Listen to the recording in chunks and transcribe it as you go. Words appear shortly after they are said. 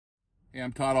Hey,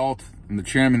 I'm Todd Ault. I'm the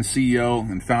chairman, CEO,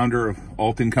 and founder of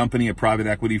Ault Company, a private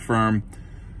equity firm.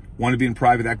 Wanted to be in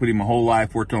private equity my whole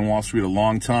life, worked on Wall Street a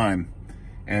long time.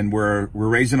 And we're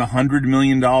raising $100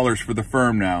 million for the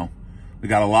firm now. We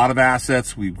got a lot of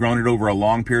assets. We've grown it over a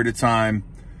long period of time.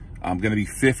 I'm going to be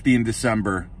 50 in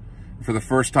December. For the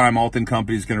first time, Ault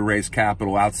Company is going to raise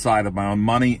capital outside of my own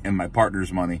money and my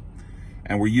partner's money.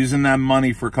 And we're using that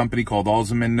money for a company called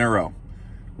Alzamend Neuro.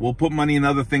 We'll put money in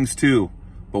other things too.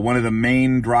 But one of the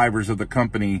main drivers of the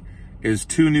company is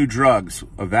 2 new drugs,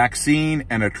 a vaccine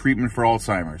and a treatment for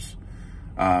Alzheimer's.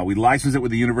 We licensed it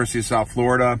with the University of South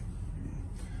Florida,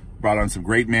 brought on some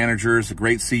great managers, a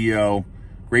great CEO,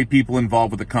 great people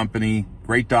involved with the company,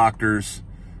 great doctors.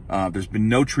 There's been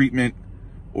no treatment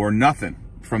or nothing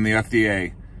from the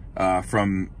FDA,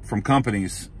 from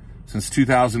companies since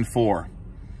 2004.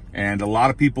 And a lot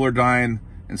of people are dying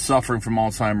and suffering from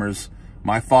Alzheimer's.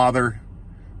 My father,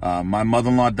 my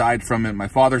mother-in-law died from it. My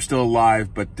father's still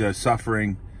alive, but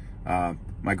suffering.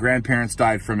 My grandparents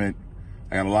died from it.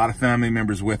 I got a lot of family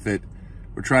members with it.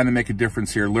 We're trying to make a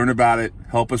difference here. Learn about it.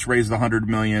 Help us raise the $100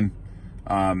 million.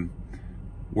 We're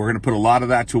going to put a lot of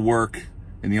that to work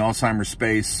in the Alzheimer's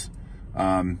space.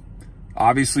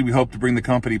 Obviously, we hope to bring the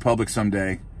company public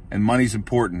someday, and money's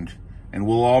important. And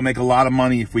we'll all make a lot of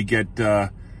money if we get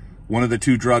one of the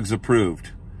 2 drugs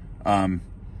approved.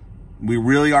 We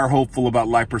really are hopeful about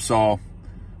Lipersol.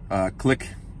 Click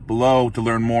below to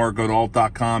learn more. Go to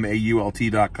ault.com,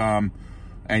 AULT.com.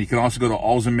 And you can also go to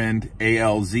Alzamend,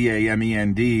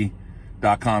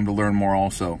 ALZAMEND.com to learn more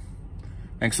also.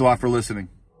 Thanks a lot for listening.